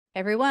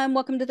Everyone,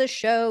 welcome to the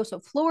show. So,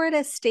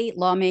 Florida state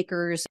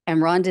lawmakers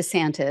and Ron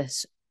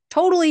DeSantis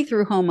totally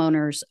threw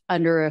homeowners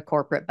under a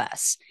corporate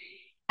bus.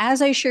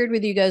 As I shared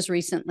with you guys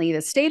recently,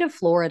 the state of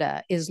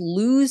Florida is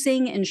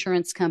losing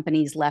insurance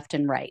companies left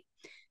and right.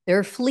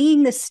 They're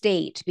fleeing the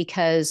state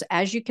because,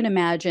 as you can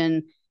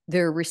imagine,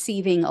 they're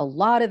receiving a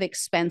lot of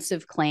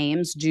expensive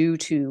claims due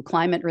to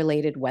climate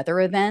related weather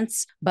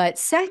events. But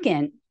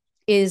second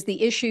is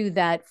the issue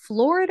that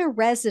Florida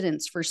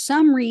residents, for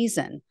some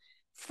reason,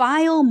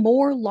 file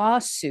more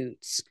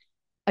lawsuits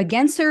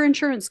against their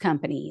insurance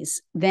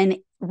companies than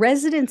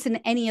residents in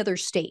any other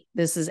state.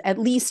 This is at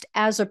least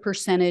as a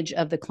percentage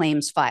of the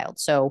claims filed.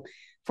 So,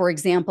 for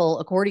example,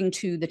 according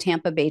to the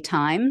Tampa Bay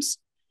Times,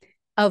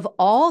 of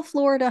all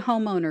Florida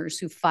homeowners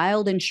who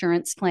filed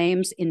insurance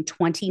claims in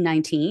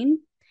 2019,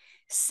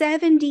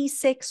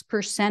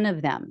 76%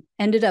 of them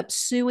ended up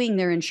suing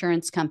their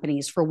insurance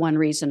companies for one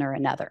reason or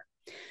another.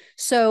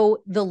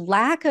 So the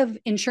lack of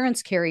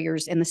insurance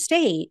carriers in the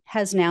state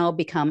has now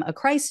become a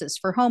crisis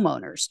for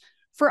homeowners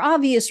for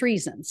obvious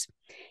reasons.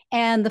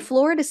 And the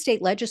Florida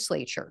state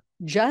legislature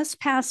just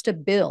passed a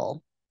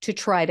bill to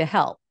try to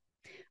help.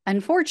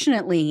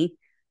 Unfortunately,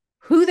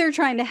 who they're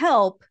trying to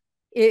help,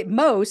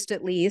 most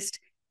at least,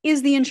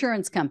 is the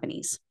insurance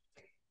companies.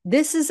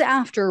 This is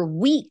after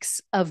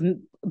weeks of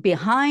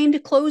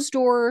behind closed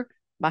door,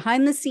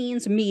 behind the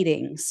scenes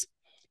meetings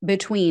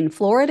between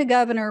Florida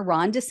Governor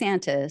Ron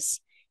DeSantis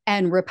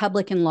and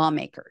Republican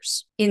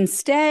lawmakers.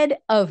 Instead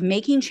of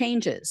making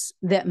changes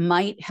that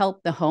might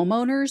help the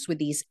homeowners with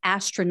these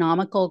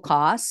astronomical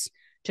costs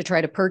to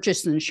try to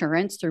purchase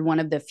insurance through one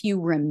of the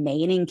few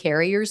remaining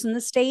carriers in the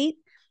state,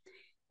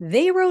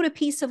 they wrote a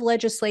piece of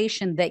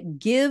legislation that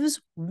gives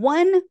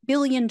 $1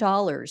 billion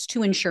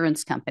to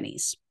insurance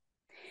companies.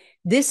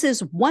 This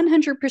is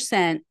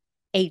 100%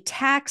 a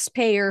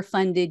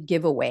taxpayer-funded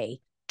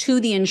giveaway to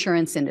the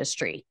insurance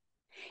industry.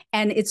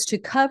 And it's to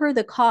cover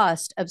the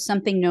cost of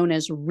something known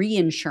as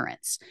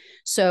reinsurance.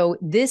 So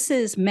this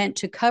is meant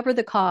to cover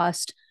the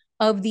cost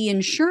of the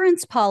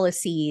insurance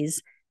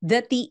policies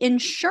that the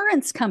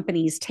insurance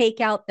companies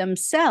take out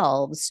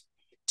themselves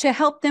to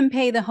help them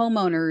pay the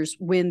homeowners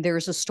when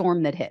there's a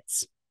storm that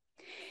hits.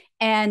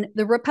 And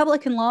the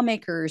Republican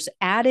lawmakers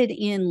added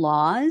in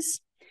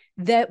laws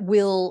that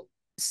will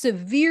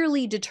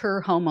severely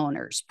deter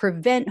homeowners,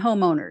 prevent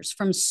homeowners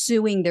from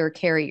suing their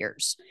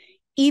carriers,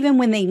 even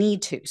when they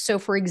need to. So,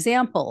 for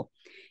example,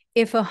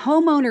 if a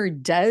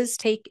homeowner does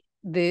take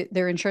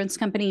their insurance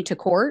company to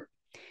court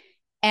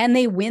and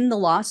they win the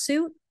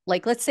lawsuit,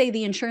 like let's say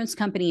the insurance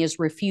company is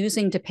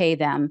refusing to pay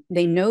them,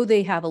 they know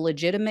they have a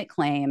legitimate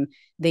claim,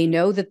 they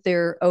know that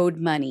they're owed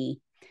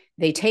money,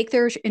 they take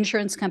their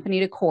insurance company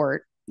to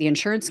court, the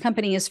insurance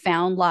company is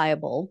found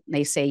liable,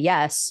 they say,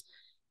 yes,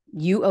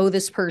 you owe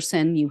this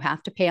person, you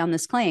have to pay on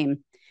this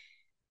claim.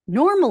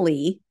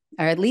 Normally,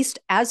 or at least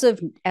as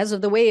of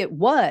the way it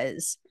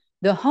was,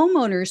 the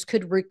homeowners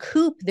could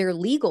recoup their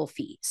legal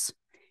fees.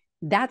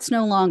 That's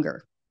no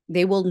longer.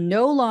 The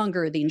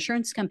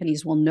insurance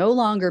companies will no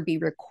longer be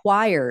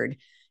required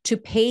to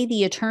pay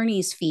the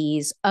attorney's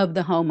fees of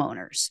the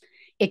homeowners,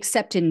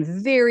 except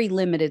in very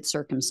limited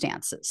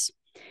circumstances.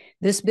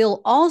 This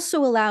bill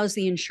also allows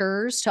the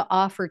insurers to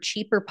offer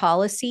cheaper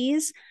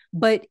policies,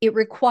 but it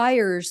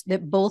requires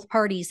that both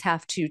parties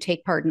have to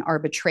take part in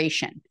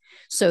arbitration.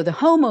 So the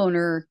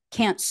homeowner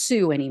can't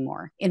sue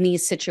anymore in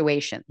these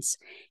situations.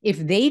 If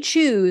they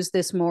choose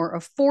this more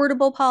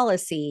affordable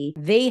policy,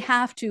 they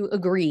have to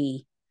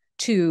agree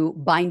to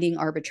binding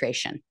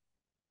arbitration.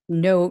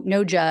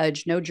 No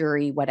judge, no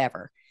jury,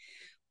 whatever.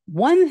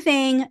 One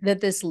thing that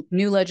this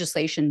new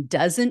legislation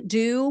doesn't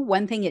do,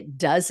 one thing it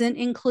doesn't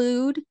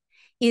include,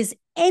 is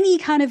any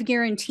kind of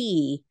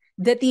guarantee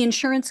that the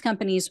insurance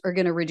companies are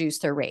going to reduce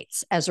their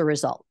rates as a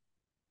result.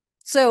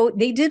 So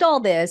they did all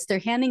this. They're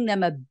handing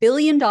them $1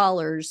 billion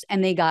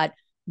and they got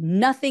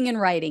nothing in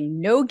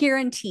writing, no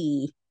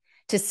guarantee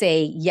to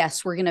say,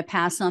 yes, we're going to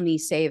pass on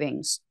these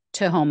savings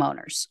to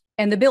homeowners.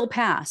 And the bill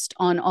passed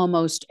on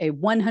almost a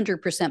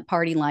 100%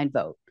 party line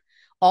vote.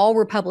 All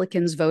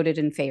Republicans voted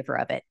in favor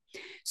of it.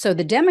 So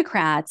the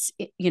Democrats,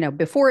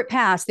 before it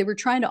passed, they were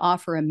trying to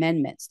offer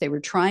amendments. They were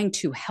trying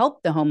to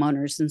help the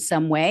homeowners in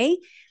some way.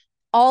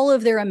 All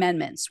of their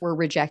amendments were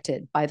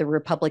rejected by the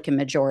Republican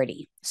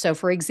majority. So,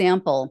 for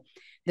example,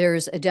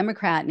 there's a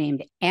Democrat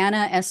named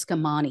Anna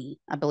Eskamani,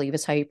 I believe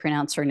is how you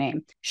pronounce her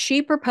name.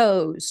 She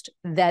proposed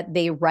that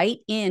they write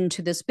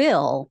into this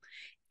bill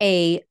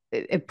a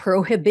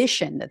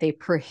prohibition, that they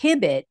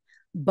prohibit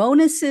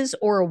bonuses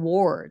or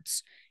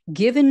awards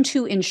given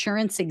to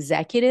insurance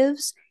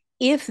executives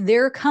if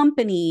their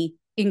company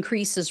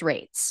increases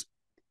rates.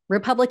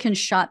 Republicans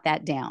shot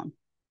that down.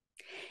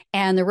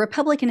 And the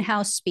Republican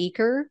House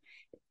Speaker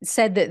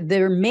said that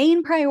their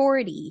main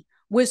priority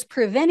was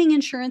preventing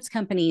insurance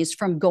companies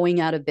from going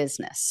out of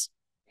business.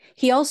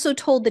 He also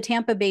told the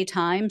Tampa Bay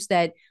Times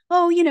that,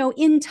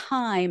 in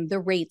time, the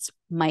rates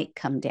might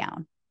come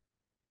down.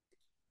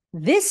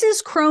 This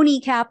is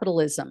crony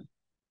capitalism.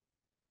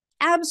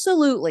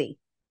 Absolutely.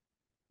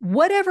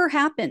 Whatever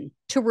happened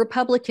to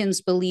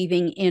Republicans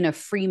believing in a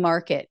free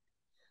market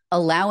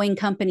allowing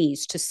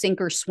companies to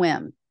sink or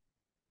swim.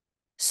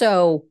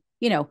 So,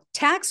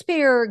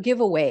 taxpayer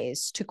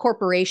giveaways to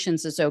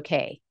corporations is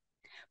okay,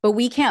 but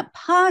we can't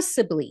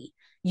possibly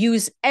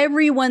use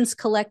everyone's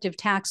collective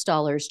tax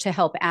dollars to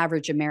help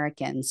average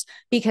Americans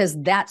because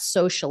that's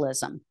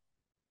socialism.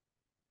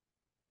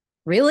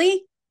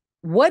 Really?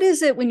 What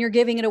is it when you're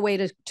giving it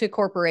away to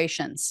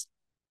corporations?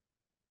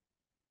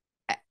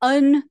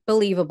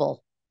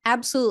 Unbelievable.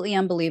 Absolutely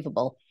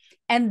unbelievable.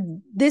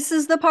 And this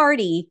is the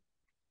party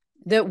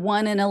that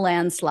won in a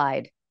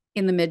landslide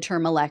in the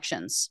midterm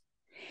elections.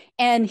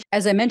 And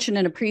as I mentioned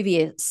in a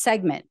previous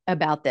segment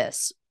about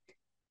this,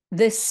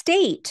 the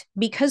state,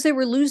 because they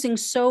were losing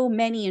so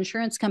many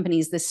insurance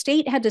companies, the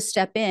state had to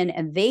step in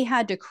and they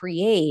had to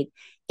create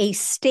a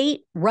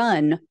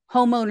state-run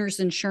homeowners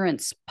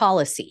insurance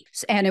policy.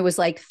 And it was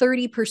like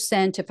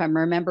 30%, if I'm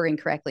remembering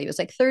correctly, it was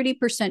like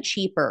 30%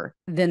 cheaper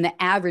than the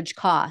average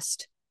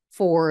cost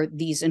for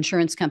these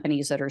insurance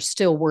companies that are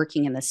still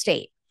working in the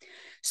state.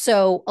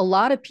 So a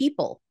lot of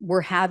people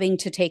were having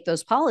to take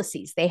those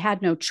policies. They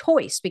had no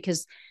choice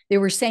because they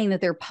were saying that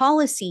their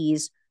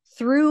policies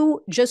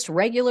through just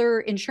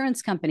regular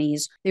insurance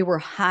companies, they were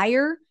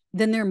higher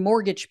than their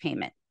mortgage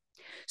payment.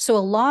 So a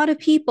lot of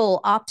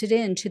people opted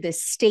into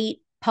this state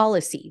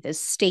policy, this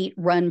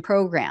state-run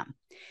program.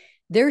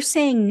 They're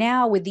saying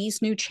now with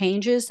these new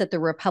changes that the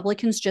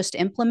Republicans just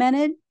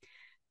implemented,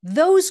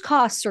 those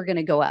costs are going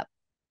to go up.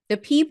 The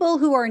people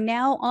who are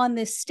now on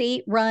this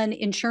state-run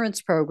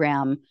insurance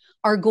program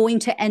are going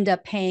to end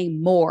up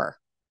paying more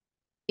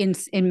in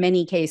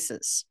many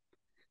cases.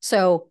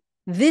 So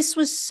this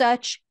was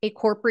such a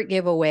corporate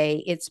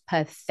giveaway. It's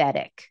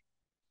pathetic.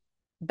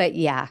 But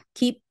yeah,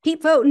 keep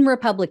voting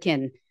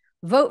Republican.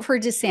 Vote for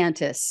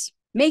DeSantis.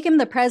 Make him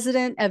the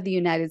president of the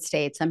United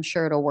States. I'm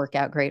sure it'll work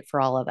out great for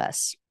all of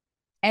us.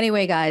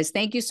 Anyway, guys,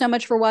 thank you so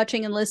much for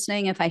watching and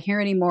listening. If I hear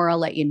any more, I'll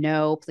let you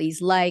know.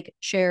 Please like,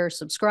 share,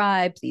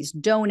 subscribe. Please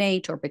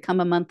donate or become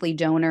a monthly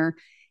donor.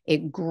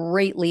 It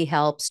greatly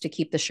helps to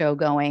keep the show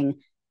going.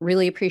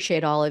 Really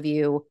appreciate all of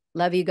you.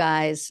 Love you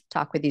guys.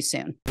 Talk with you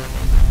soon.